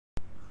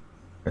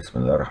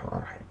Bismillah ar-Rahman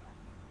ar-Rahim.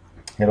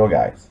 Hello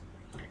guys.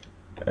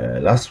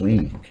 Last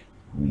week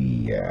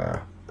we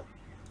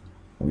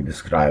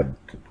described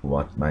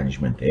what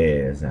management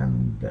is,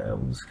 and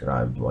we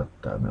described what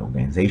an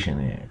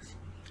organization is,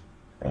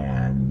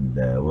 and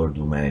where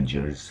do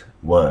managers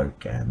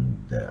work,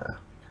 and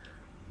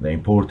the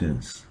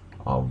importance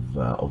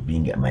of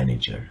being a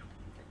manager.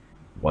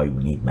 Why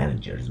we need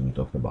managers. We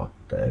talked about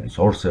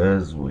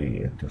resources.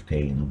 We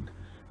entertained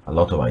a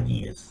lot of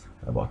ideas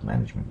about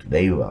management.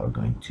 Today we are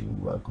going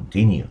to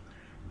continue.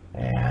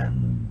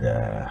 And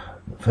the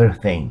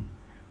first thing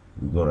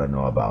we're gonna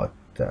know about,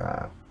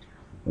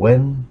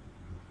 when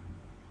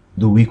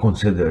do we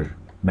consider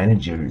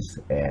managers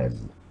as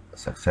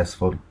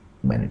successful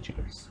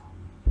managers?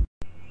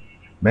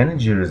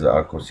 Managers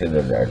are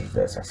considered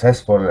as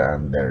successful,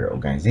 and their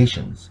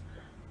organizations,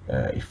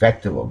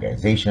 effective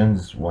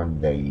organizations,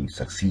 when they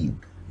succeed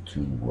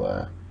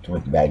to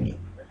make value,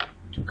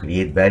 to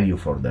create value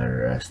for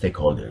their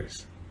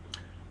stakeholders.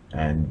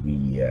 And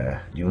we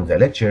during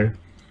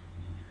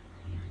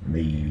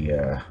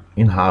the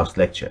in-house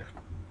lecture,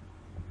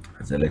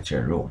 the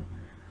lecture room,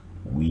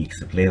 we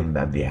explain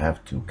that they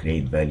have to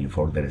create value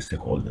for their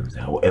stakeholders.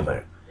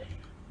 However,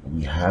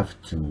 we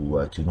have to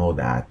know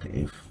that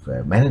if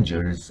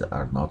managers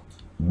are not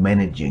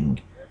managing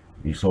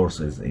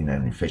resources in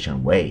an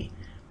efficient way,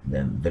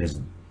 then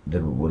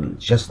there will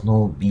just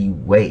no be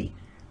way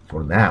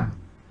for them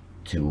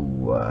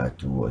to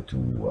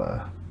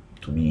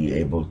be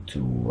able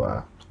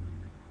to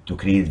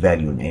create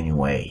value in any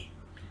way,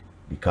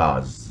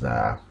 because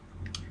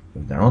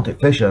if they're not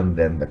efficient,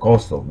 then the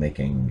cost of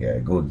making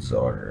goods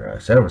or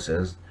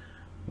services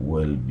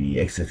will be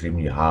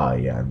extremely high,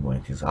 and when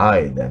it is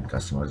high, then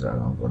customers are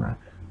not gonna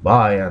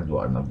buy, and we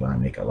are not gonna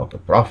make a lot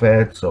of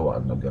profit, so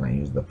I'm not gonna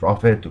use the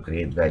profit to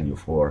create value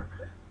for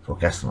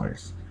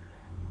customers.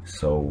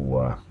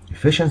 So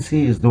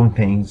efficiency is doing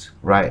things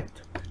right,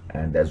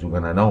 and as we're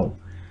gonna know,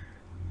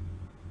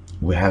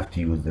 we have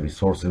to use the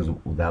resources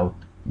without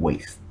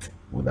waste,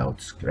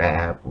 without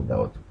scrap,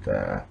 without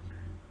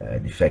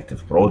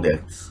defective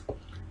products.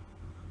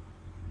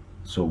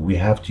 So we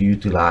have to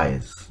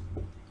utilize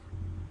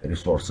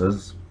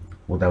resources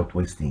without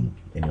wasting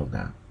any of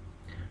them.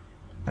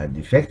 And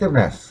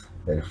effectiveness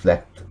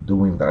reflects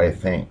doing the right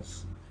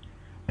things,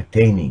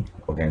 attaining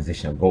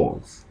organizational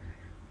goals,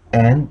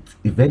 and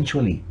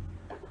eventually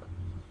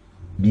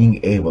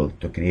being able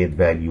to create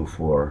value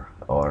for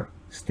our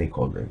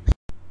stakeholders.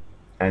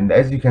 And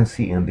as you can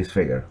see in this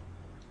figure,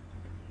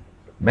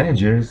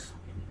 managers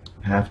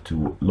have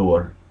to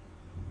lower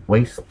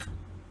waste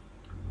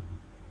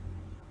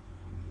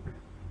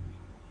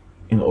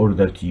in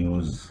order to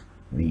use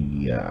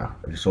the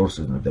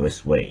resources in the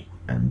best way,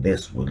 and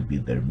this will be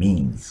their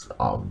means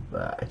of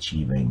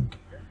achieving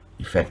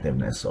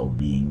effectiveness, of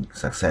being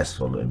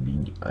successful, and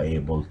being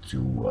able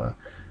to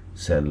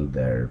sell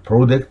their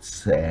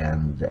products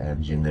and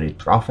generate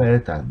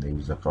profit, and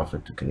use the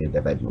profit to create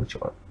the value which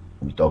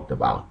we talked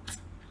about.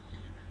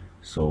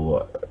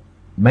 So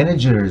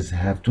managers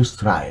have to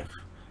strive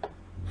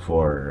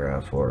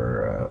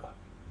for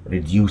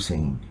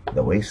reducing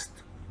the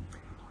waste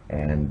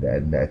and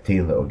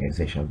attain the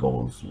organizational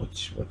goals,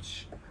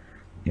 which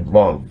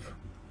involve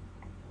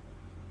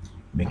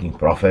making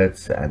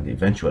profits and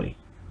eventually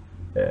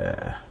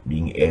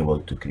being able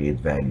to create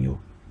value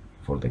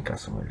for the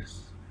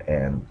customers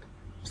and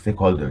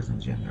stakeholders in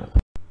general.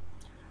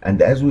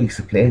 And as we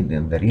explained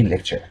in the real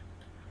lecture,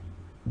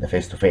 the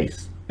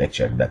face-to-face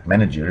lecture, that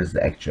managers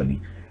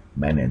actually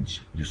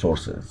manage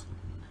resources,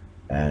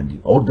 and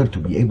in order to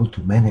be able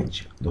to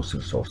manage those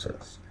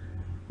resources,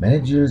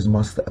 managers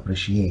must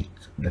appreciate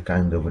the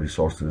kind of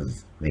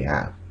resources they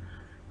have.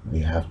 They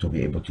have to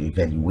be able to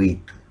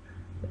evaluate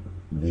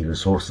the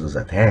resources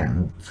at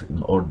hand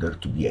in order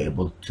to be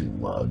able to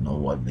know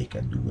what they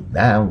can do with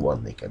them,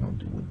 what they cannot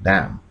do with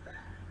them.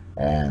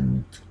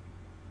 And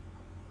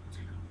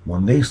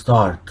when they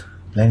start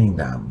planning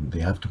them,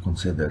 they have to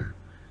consider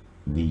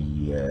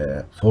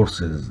the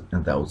forces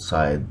in the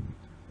outside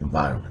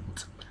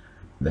environment,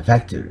 the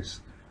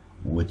factors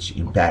which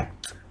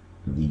impact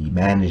the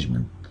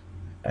management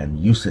and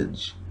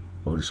usage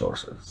of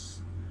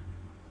resources.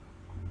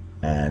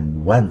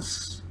 And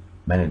once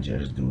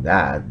managers do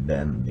that,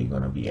 then they're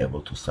going to be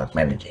able to start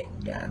managing.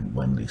 And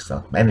when they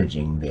start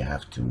managing, they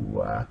have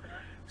to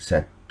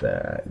set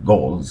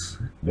goals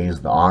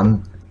based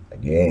on,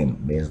 again,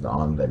 based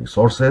on the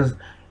resources,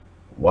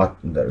 what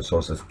the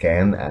resources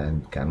can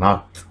and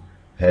cannot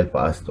help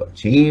us to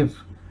achieve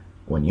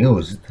when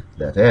used,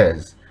 that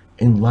is,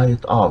 in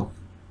light of,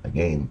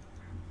 again,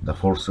 the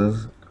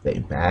forces, the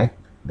impact,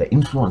 the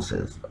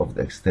influences of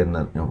the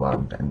external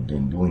environment. And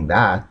in doing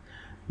that,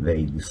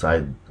 they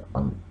decide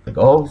on the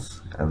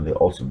goals, and they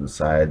also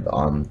decide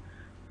on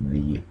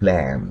the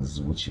plans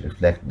which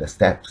reflect the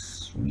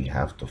steps we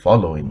have to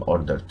follow in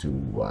order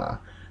to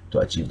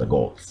achieve the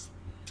goals.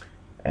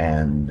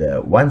 And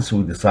once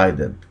we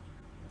decided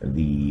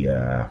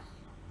the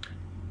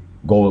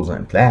goals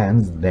and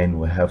plans, then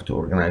we have to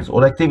organize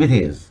all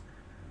activities,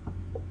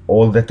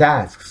 all the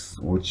tasks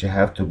which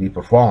have to be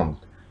performed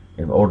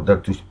in order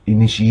to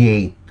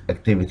initiate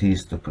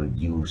activities to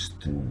produce,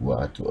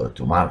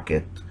 to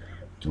market,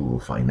 to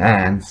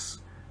finance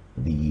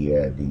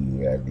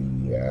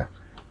the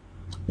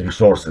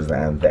resources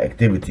and the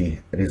activity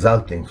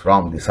resulting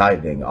from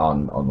deciding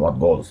on what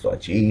goals to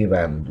achieve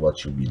and what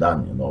should be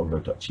done in order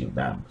to achieve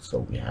them. So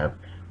we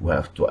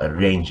have to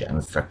arrange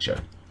and structure.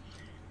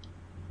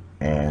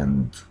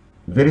 And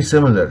very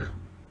similar,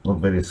 not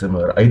very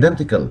similar,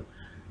 identical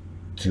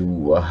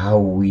to how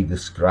we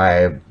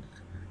describe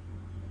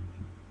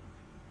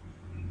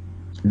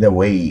the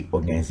way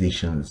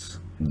organizations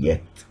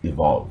get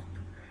evolved.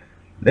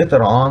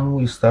 Later on,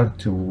 we start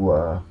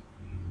to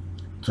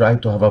try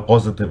to have a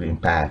positive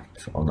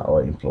impact on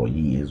our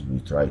employees. We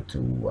try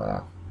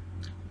to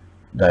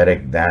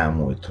direct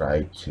them. We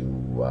try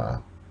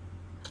to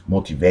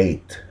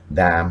motivate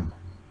them.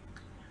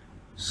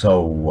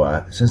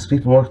 So since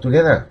people work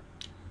together,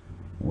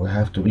 we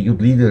have to be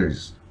good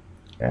leaders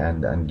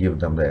and give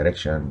them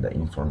direction,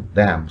 inform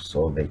them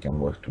so they can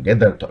work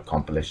together to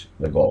accomplish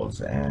the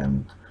goals.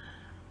 And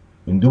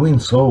in doing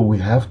so, we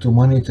have to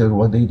monitor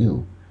what they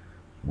do.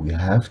 We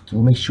have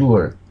to make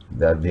sure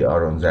that they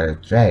are on the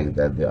right track,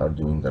 that they are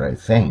doing the right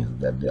things,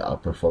 that they are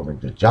performing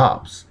their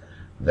jobs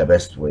the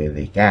best way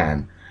they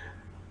can.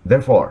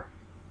 Therefore,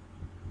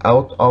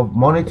 out of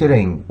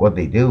monitoring what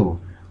they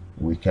do,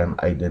 we can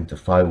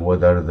identify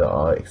whether there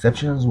are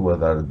exceptions,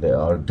 whether they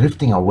are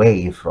drifting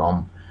away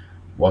from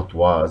what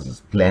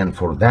was planned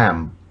for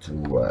them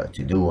to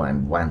do.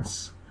 And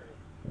once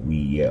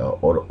we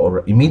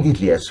or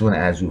immediately as soon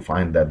as we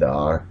find that there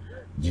are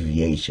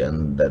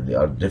deviation, that they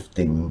are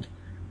drifting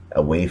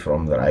away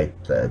from the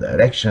right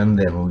direction,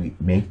 then we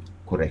make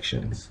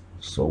corrections.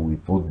 So we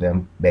put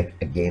them back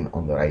again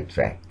on the right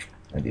track,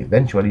 and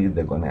eventually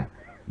they're gonna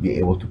be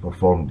able to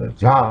perform their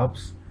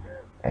jobs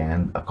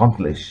and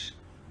accomplish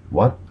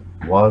what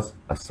was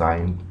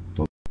assigned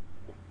to them.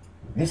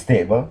 This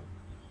table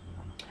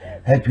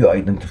help you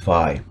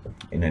identify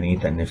in a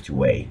neat and nifty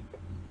way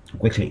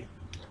quickly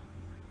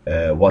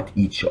what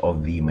each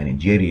of the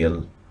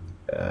managerial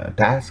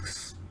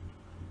tasks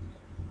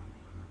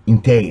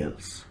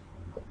entails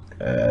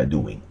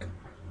doing.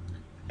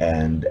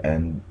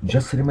 And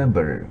just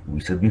remember,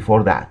 we said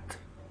before that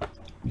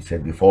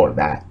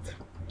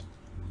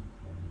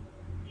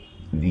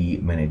the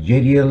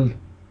managerial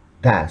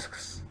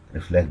tasks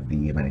reflect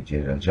the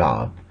managerial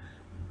job,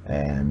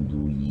 and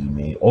we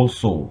may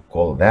also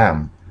call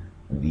them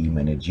the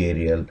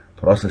managerial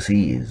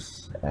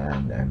processes.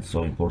 And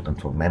so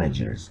important for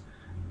managers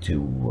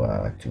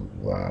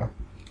to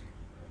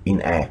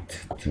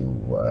enact, to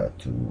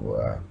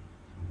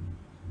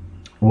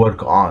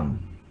work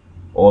on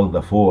all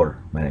the 4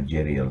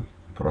 managerial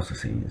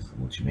processes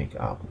which make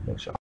up their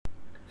job.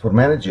 For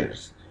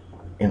managers,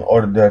 in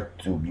order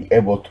to be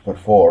able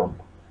to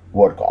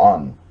work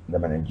on the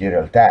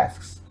managerial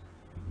tasks,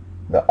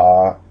 there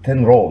are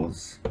 10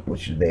 roles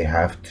which they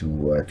have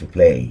to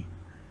play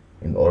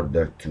in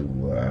order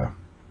to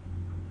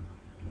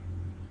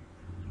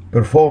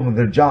perform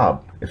their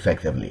job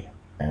effectively.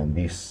 And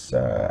these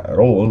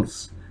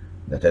roles,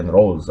 the 10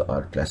 roles,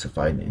 are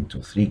classified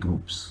into 3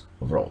 groups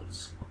of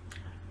roles.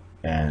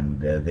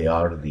 And they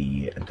are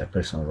the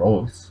interpersonal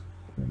roles,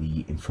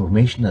 the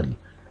informational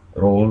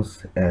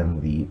roles,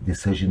 and the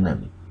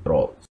decisional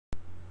roles.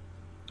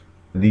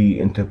 The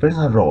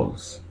interpersonal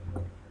roles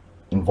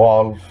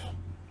involve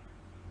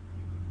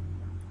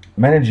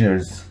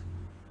managers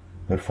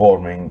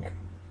performing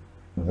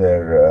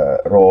their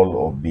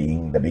role of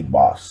being the big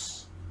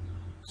boss.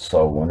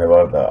 So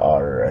whenever there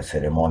are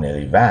ceremonial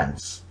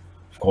events,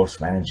 of course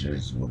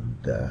managers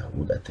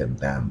would attend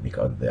them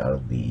because they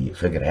are the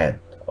figurehead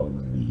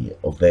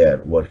of their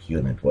work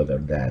unit, whether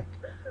that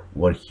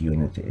work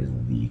unit is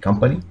the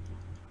company,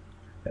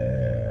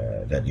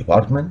 the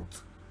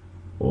department,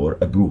 or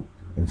a group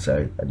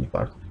inside a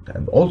department.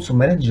 And also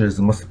managers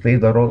must play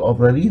the role of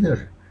the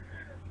leader.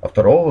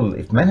 After all,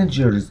 if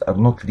managers are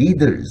not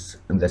leaders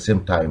in the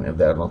same time, if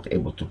they are not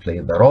able to play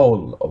the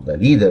role of the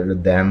leader,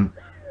 then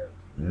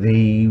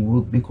they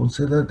would be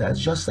considered as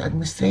just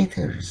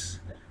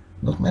administrators,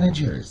 not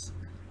managers.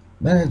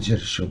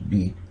 Managers should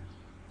be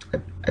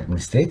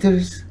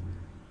administrators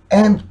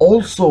and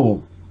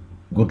also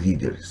good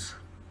leaders.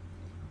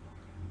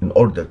 In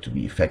order to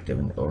be effective,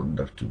 in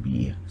order to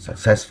be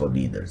successful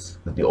leaders,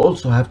 but they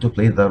also have to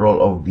play the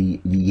role of the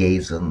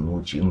liaison,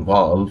 which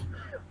involve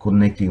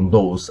connecting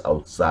those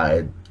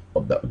outside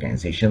of the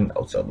organization,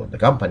 outside of the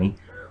company,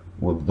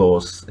 with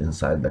those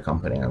inside the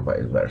company, and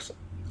vice versa.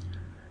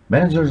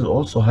 Managers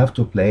also have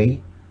to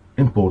play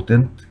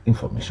important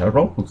informational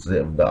roles.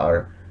 If there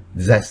are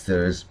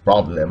disasters,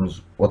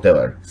 problems,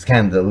 whatever,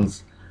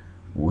 scandals,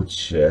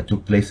 which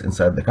took place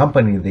inside the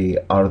company, they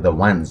are the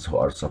ones who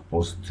are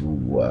supposed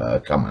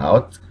to come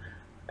out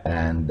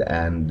and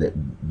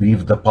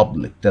brief the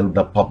public, tell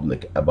the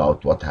public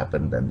about what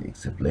happened and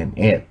explain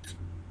it.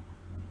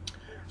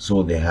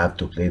 So they have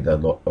to play the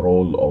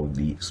role of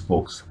the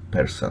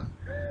spokesperson.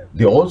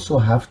 They also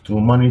have to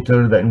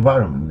monitor the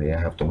environment. They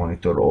have to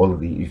monitor all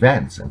the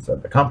events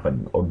inside the company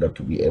in order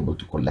to be able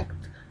to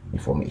collect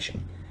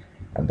information.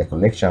 And the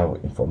collection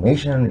of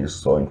information is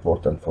so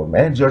important for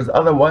managers.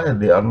 Otherwise,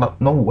 they are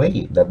not no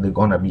way that they're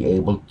gonna be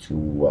able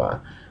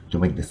to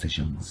make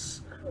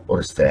decisions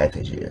or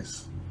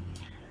strategies.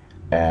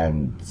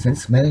 And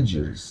since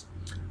managers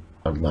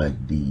are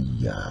like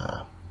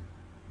the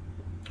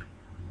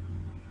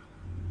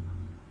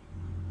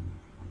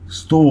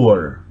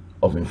store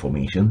of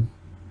information,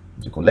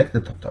 they collect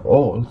it after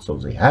all, so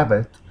they have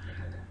it.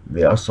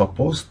 They are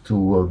supposed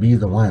to be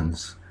the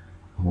ones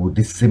who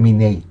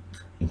disseminate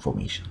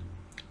information.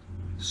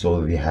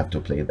 So they have to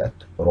play that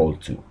role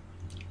too.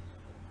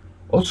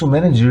 Also,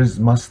 managers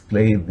must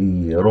play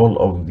the role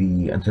of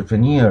the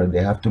entrepreneur.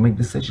 They have to make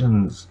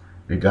decisions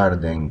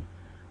regarding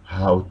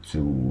how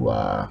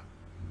to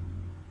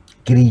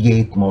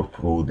create more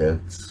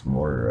products,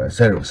 more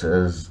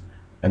services,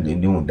 and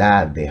in doing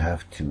that, they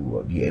have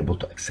to be able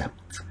to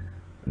accept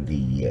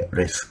the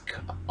risk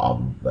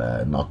of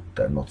not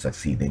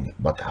succeeding.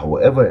 But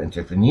however,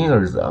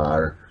 entrepreneurs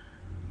are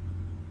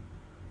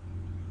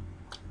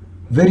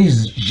very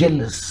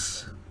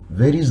jealous,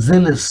 very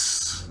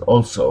zealous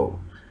also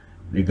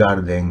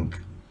regarding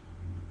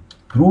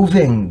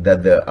proving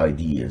that their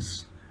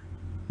ideas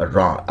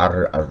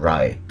are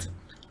right.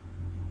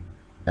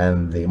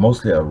 And they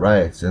mostly are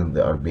right since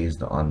they are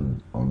based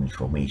on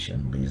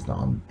information, based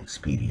on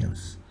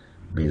experience,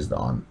 based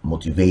on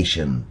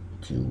motivation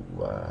to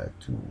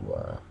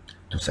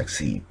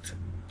succeed.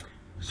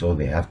 So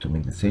they have to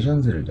make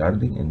decisions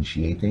regarding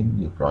initiating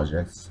new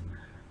projects,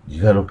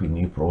 developing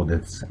new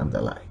products, and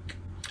the like.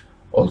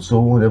 Also,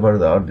 whenever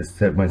there are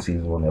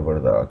disturbances, whenever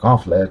there are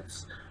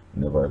conflicts,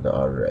 whenever there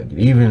are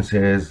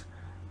grievances,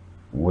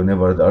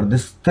 whenever there are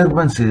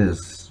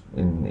disturbances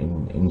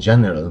in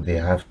general, they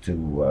have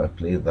to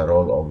play the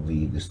role of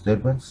the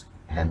disturbance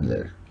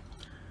handler.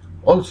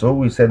 Also,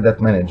 we said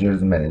that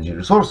managers manage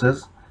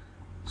resources,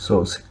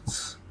 so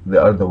since they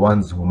are the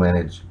ones who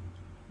manage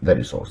the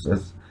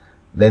resources,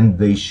 then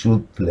they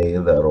should play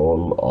the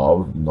role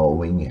of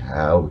knowing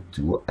how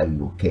to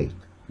allocate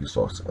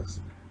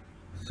resources.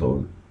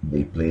 So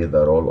they play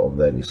the role of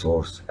the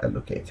resource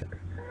allocator.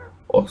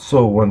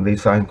 Also, when they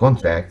sign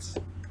contracts,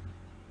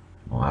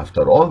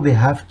 after all, they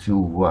have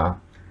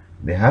to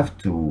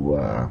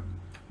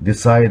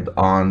decide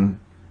on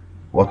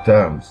what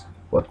terms,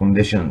 what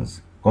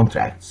conditions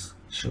contracts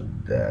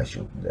should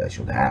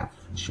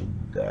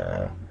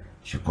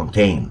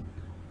contain.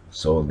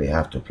 So they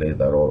have to play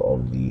the role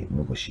of the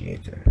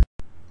negotiator.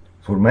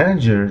 For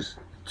managers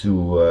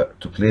to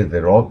play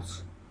the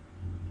roles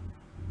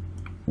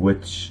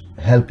which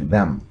help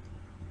them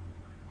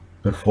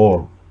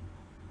perform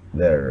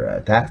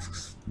their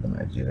tasks, the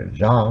managerial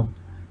job,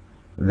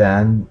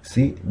 then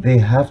see they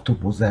have to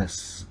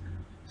possess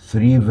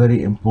three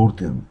very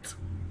important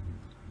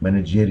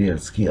managerial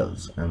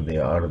skills, and they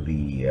are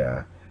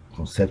the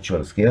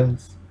conceptual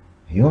skills,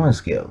 human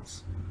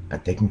skills,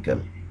 and technical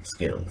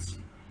skills.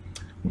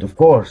 And of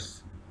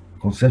course,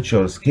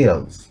 conceptual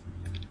skills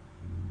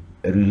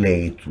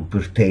relate to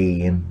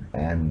pertain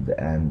and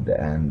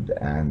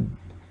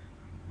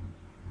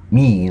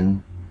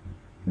mean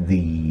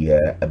the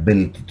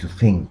ability to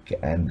think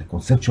and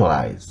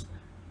conceptualize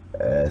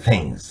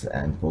things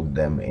and put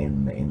them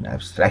in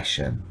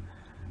abstraction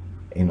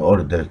in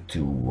order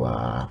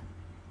to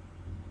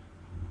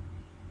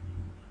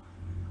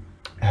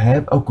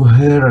have a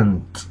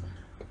coherent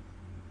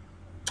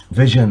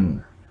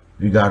vision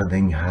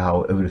regarding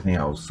how everything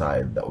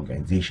outside the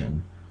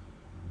organization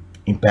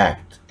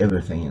impact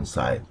everything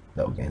inside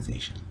the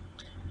organization.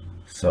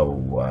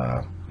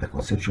 So the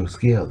conceptual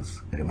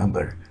skills,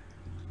 remember,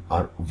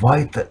 are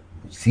vital.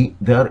 See,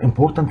 they are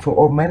important for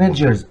all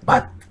managers,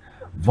 but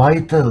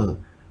vital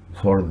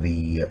for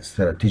the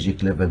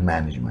strategic level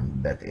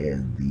management, that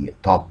is the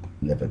top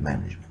level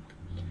management.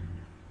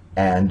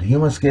 And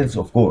human skills,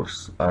 of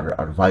course,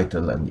 are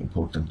vital and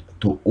important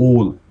to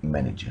all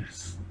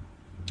managers.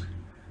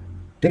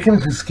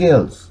 Technical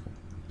skills.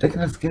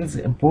 Technical skills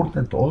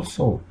important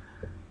also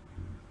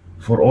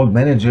for all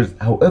managers.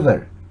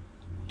 However,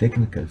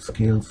 technical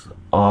skills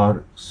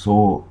are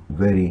so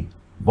very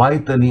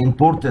vitally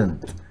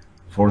important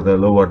for the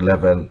lower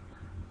level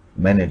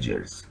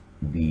managers,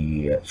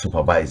 the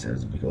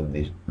supervisors,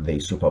 because they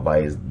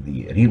supervise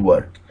the real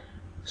work.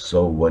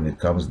 So when it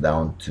comes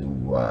down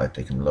to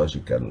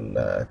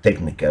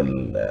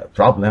technical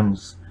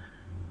problems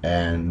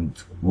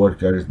and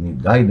workers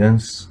need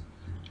guidance,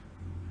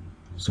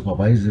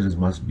 supervisors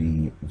must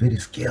be very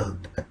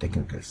skilled at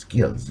technical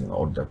skills in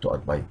order to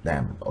advise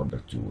them, in order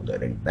to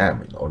direct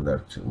them, in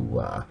order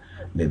to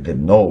let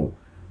them know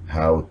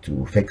how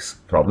to fix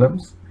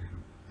problems,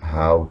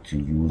 how to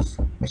use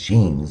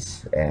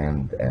machines,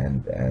 and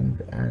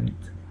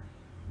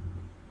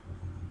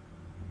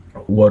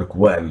work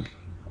well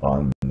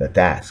on the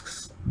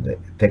tasks, the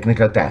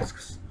technical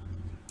tasks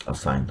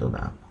assigned to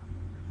them.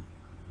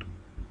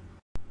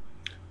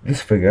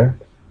 This figure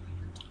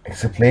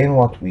explain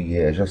what we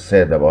just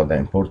said about the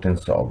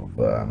importance of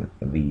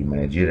the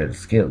managerial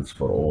skills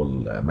for all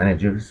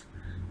managers,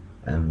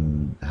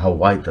 and how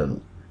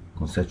vital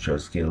conceptual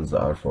skills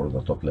are for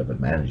the top level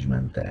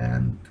management,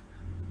 and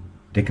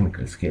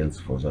technical skills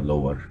for the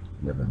lower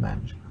level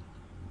manager.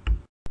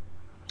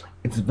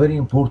 It's very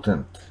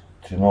important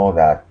to know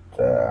that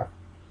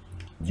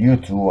due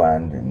to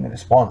and in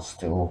response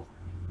to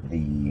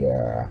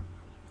the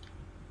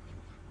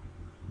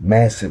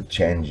massive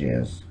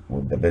changes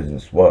with the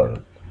business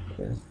world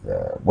is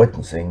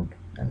witnessing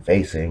and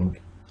facing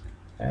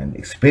and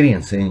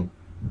experiencing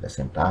at the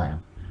same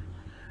time,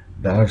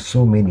 there are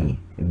so many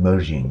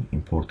emerging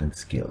important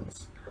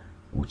skills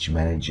which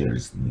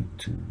managers need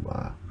to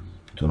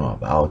know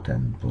about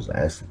and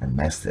possess and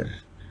master,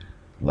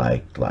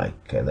 like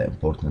the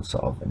importance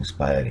of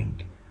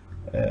inspiring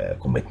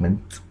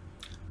commitment,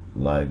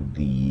 like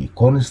the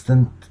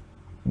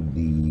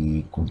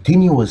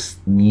continuous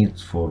need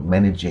for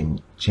managing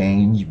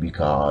change,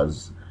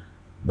 because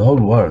the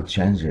whole world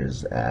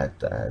changes at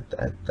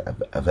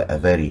a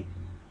very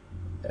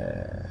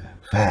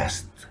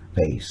fast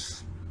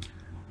pace.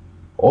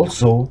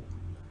 Also,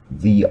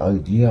 the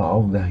idea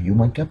of the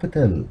human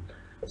capital,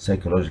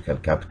 psychological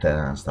capital,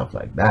 and stuff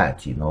like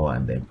that,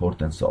 and the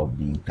importance of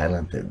being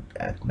talented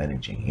at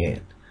managing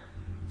it.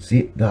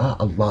 See, there are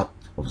a lot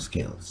of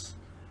skills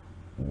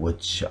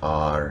which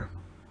are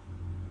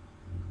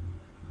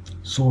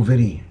so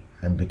very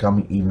and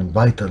becoming even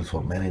vital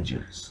for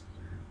managers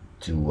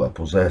to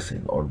possess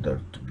in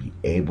order to be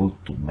able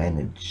to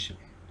manage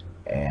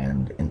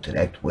and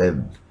interact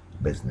with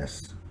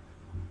business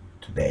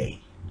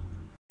today.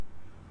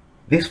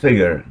 This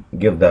figure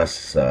gives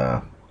us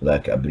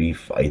like a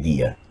brief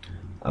idea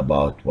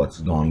about what's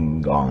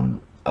going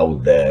on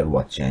out there,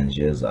 what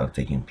changes are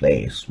taking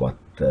place, what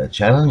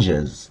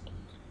challenges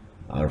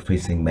are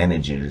facing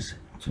managers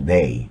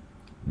today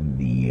in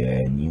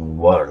the new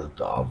world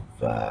of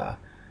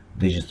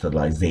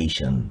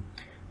digitalization.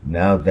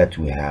 Now that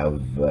we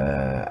have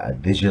a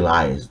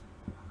digitalized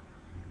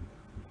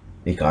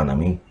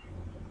economy,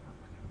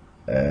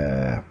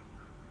 the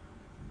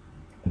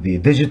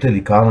digital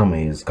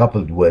economy is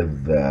coupled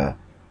with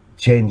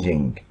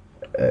changing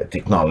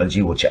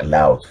technology, which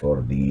allowed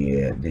for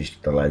the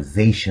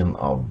digitalization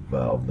of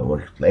the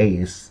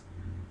workplace,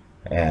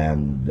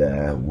 and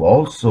we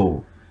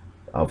also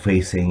are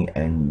facing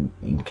an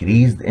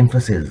increased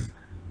emphasis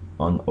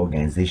on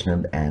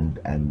organizational and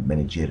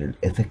managerial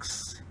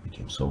ethics. It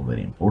became so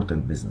very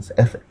important. Business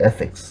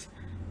ethics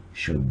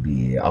should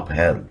be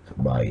upheld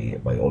by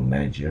all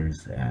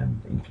managers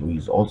and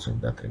employees also in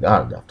that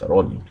regard. After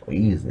all,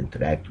 employees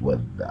interact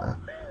with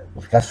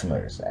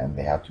customers, and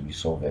they have to be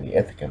so very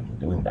ethical in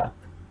doing that.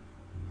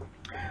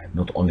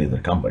 Not only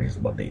their companies,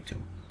 but they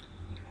too.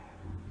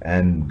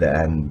 And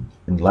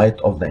in light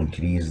of the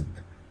increased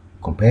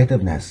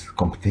competitiveness,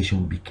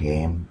 competition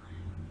became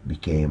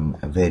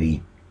a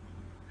very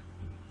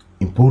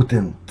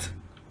important,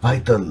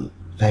 vital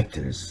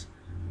factors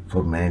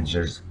for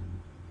managers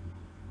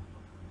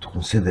to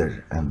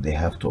consider, and they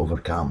have to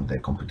overcome the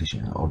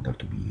competition in order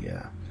to be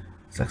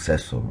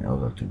successful, in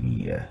order to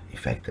be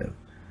effective.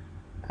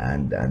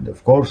 And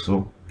of course,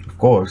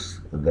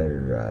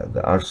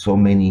 there are so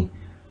many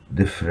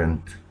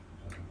different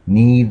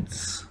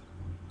needs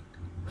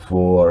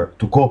for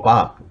to cope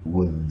up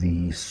with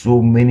the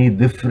so many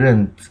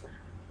different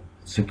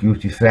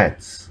security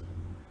threats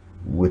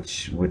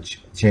which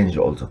change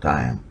all the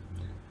time.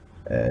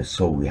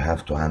 So we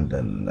have to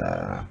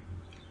handle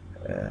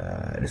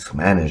risk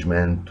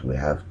management. We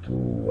have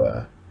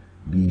to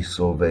be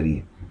so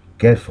very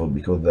careful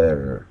because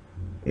there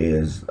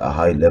is a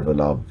high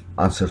level of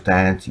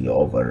uncertainty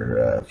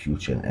over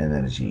future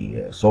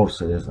energy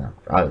sources and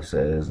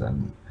prices,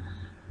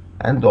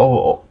 and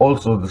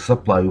also the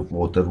supply of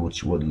water,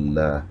 which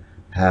will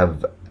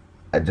have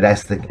a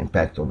drastic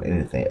impact on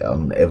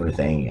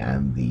everything,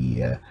 and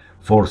the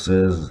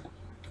forces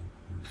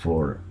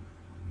for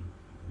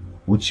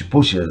which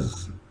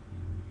pushes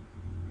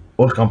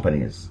all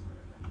companies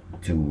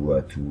to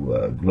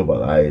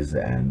globalize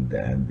and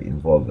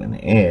involve in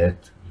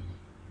it,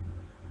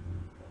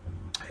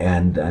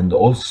 and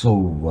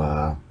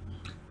also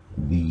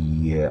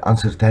the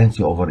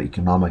uncertainty over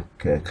economic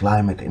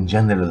climate in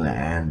general,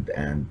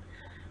 and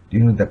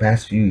during the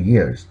past few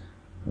years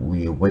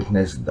we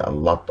witnessed a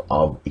lot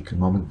of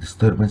economic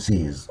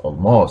disturbances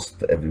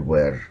almost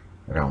everywhere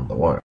around the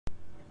world.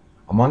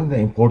 Among the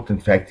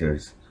important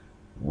factors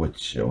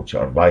which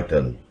are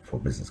vital for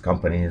business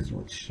companies,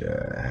 which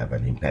have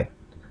an impact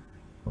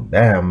on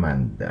them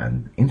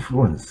and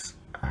influence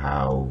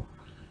how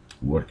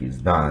work is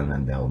done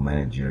and how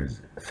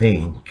managers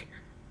think,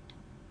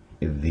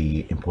 is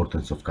the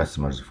importance of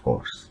customers, of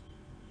course.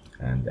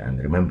 And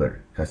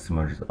remember,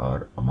 customers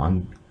are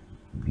among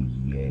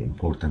the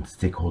important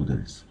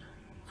stakeholders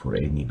for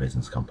any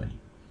business company.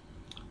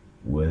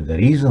 Well, the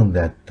reason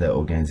that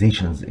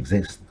organizations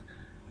exist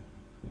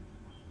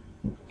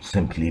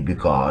simply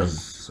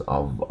because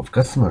of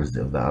customers.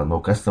 If there are no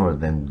customers,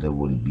 then there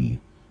will be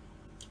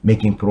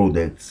making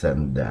products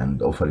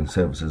and offering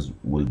services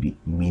will be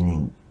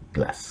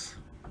meaningless.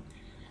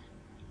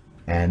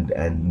 And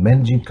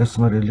managing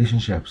customer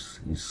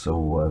relationships is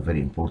so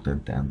very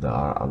important, and there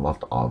are a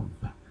lot of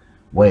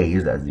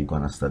ways, as you're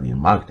going to study in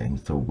marketing,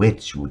 through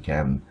which we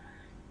can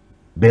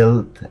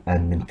build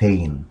and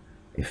maintain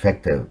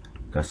effective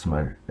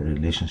customer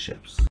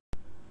relationships.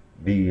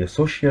 The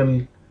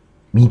social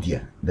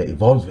media, the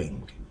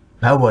evolving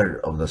power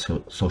of the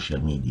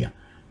social media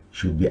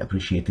should be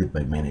appreciated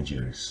by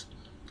managers.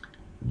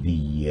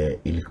 The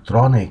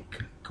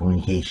electronic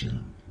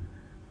communication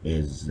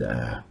is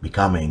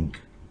becoming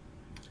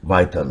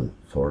vital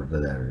for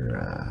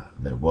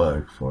their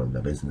work, for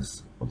the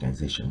business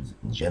organizations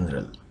in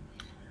general.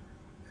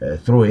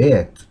 Through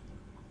it,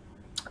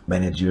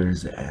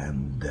 managers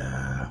and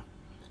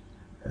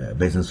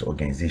business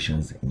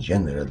organizations in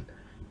general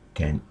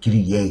can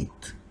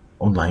create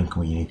online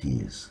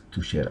communities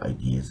to share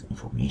ideas,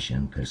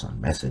 information, personal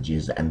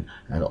messages, and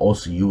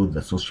also use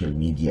the social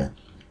media.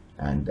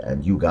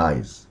 And you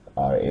guys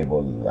are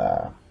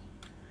able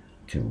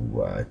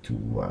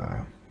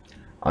to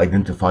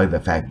identify the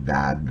fact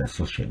that the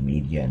social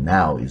media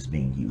now is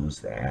being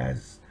used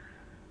as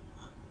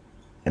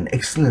an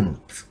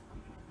excellent,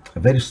 a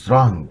very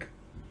strong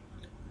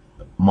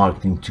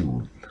marketing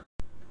tool.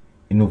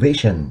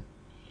 Innovation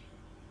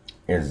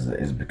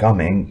is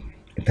becoming,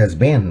 it has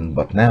been,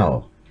 but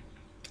now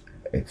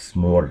it's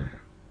more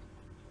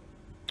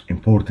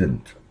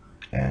important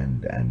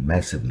and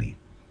massively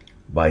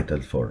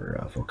vital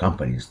for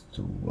companies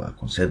to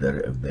consider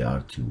if they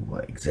are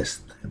to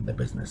exist in the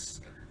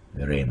business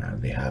arena.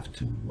 They have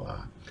to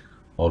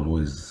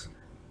always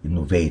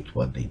innovate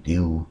what they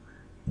do,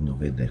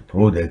 innovate their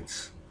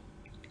products,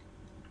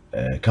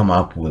 come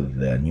up with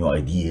new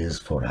ideas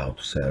for how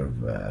to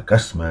serve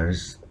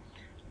customers,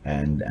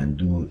 and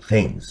do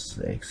things,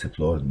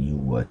 explore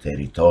new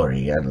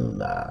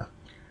territorial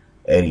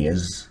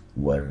areas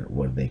where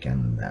they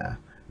can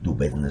do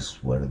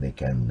business, where they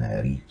can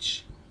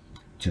reach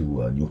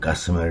to new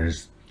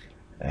customers,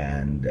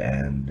 and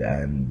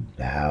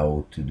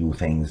how to do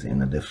things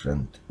in a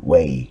different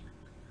way,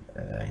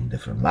 in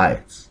different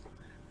lights,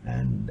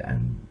 and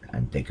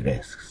take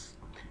risks.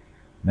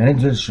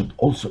 Managers should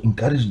also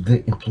encourage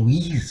their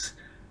employees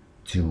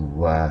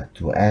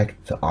to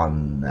act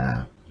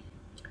on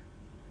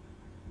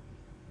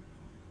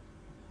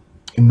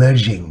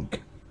emerging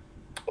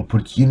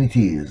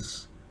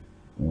opportunities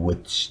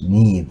which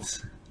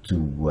needs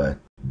to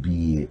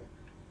be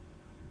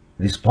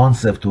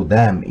responsive to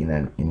them in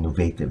an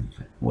innovative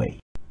way.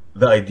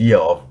 The idea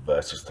of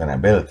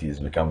sustainability has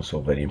become so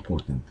very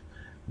important.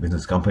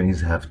 Business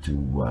companies have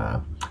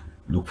to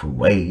look for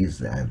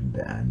ways and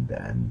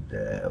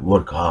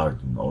work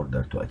hard in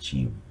order to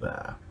achieve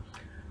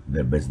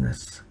their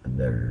business,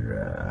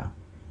 their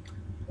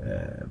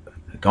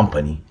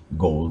company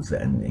goals,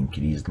 and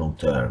increase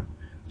long-term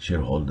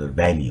shareholder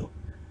value.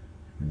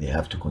 They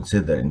have to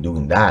consider, in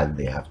doing that,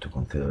 they have to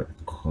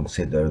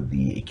consider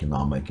the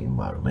economic,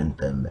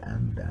 environmental,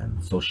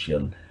 and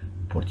social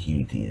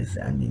opportunities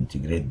and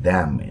integrate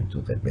them into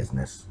their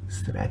business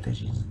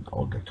strategies in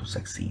order to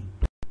succeed.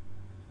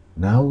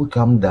 Now we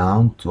come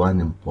down to an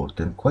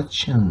important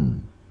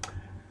question.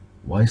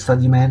 Why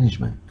study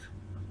management?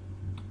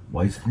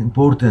 Why is it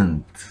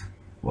important?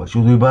 Why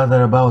should we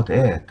bother about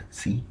it?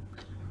 See,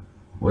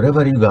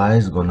 wherever you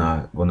guys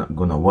gonna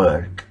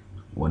work,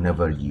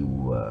 whenever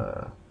you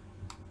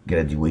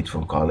graduate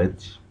from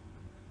college,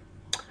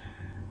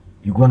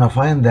 you're gonna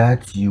find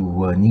that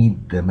you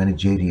need the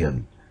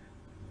managerial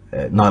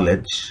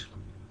knowledge,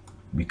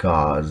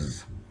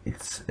 because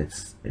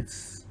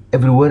it's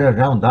everywhere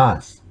around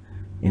us,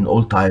 in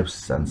all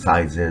types and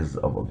sizes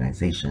of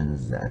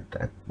organizations,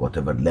 at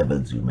whatever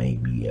levels you may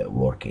be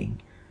working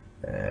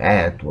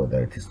at,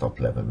 whether it is top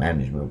level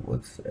management,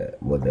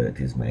 whether it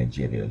is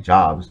managerial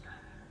jobs,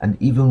 and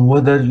even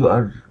whether you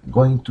are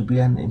going to be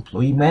an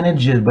employee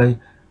manager by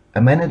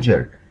a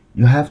manager.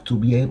 You have to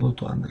be able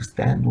to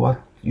understand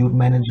what your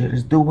manager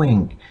is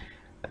doing,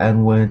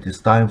 and when it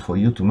is time for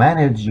you to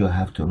manage, you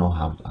have to know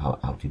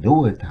how to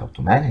do it, how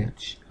to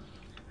manage.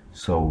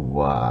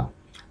 So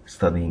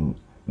studying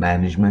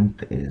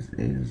management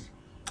is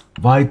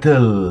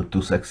vital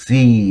to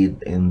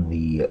succeed in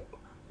the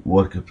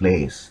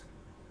workplace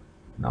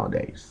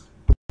nowadays.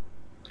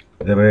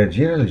 The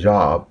managerial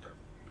job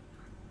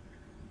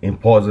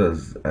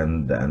imposes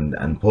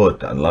and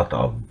put a lot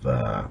of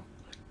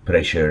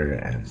pressure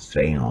and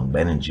strain on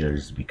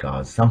managers,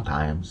 because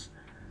sometimes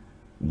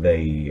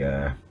they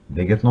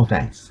get no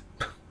thanks.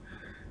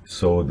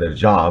 So their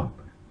job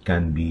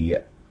can be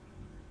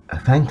a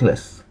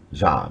thankless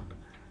job,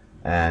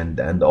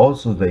 and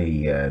also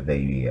they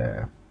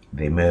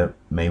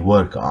may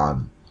work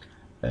on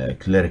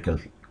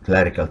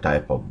clerical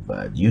type of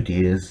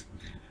duties,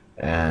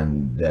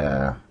 and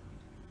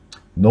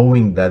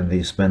knowing that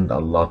they spend a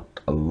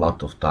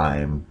lot of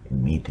time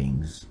in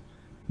meetings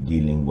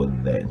dealing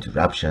with the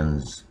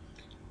interruptions,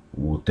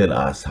 will tell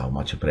us how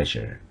much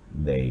pressure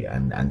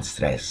and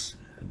stress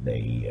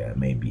they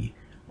may be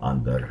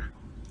under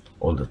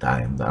all the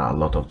time. There are a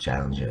lot of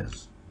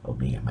challenges of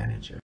being a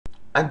manager.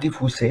 And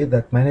if we say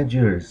that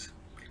managers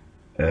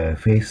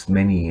face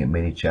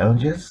many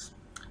challenges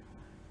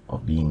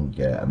of being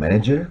a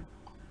manager,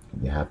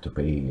 they have to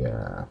pay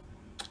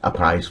a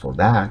price for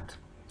that.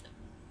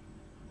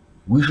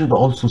 We should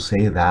also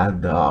say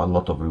that there are a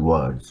lot of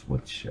rewards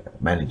which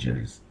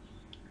managers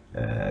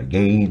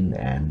gain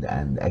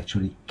and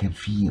actually can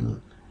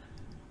feel.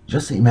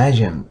 Just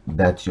imagine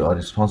that you are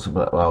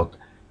responsible about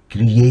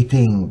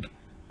creating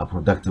a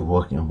productive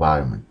work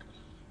environment,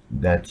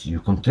 that you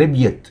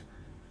contribute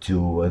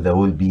to the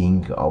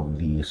well-being of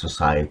the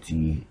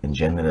society in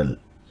general,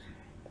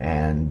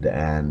 and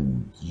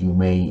you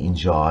may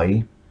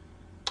enjoy,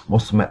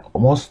 most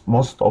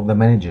of the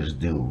managers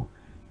do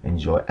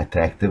enjoy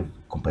attractive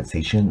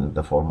compensation in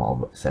the form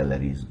of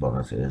salaries,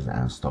 bonuses,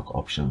 and stock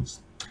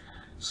options.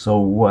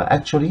 So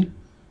actually,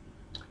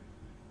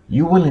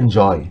 you will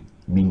enjoy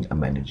being a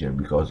manager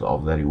because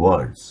of the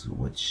rewards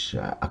which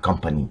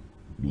accompany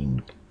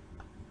being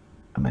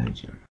a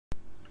manager.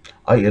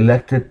 I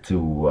elected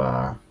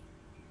to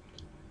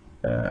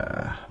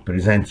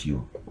present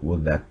you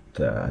with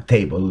that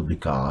table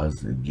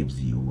because it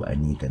gives you a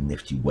neat and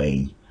nifty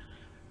way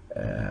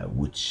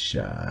which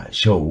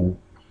show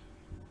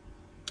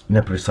in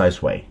a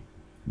precise way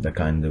the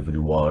kind of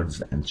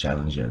rewards and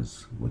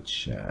challenges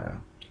which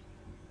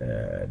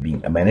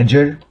being a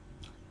manager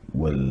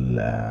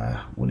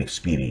will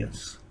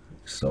experience.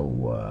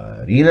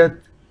 So read it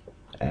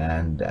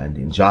and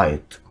enjoy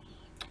it.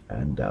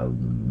 And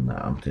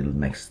until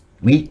next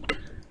week,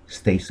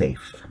 stay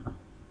safe.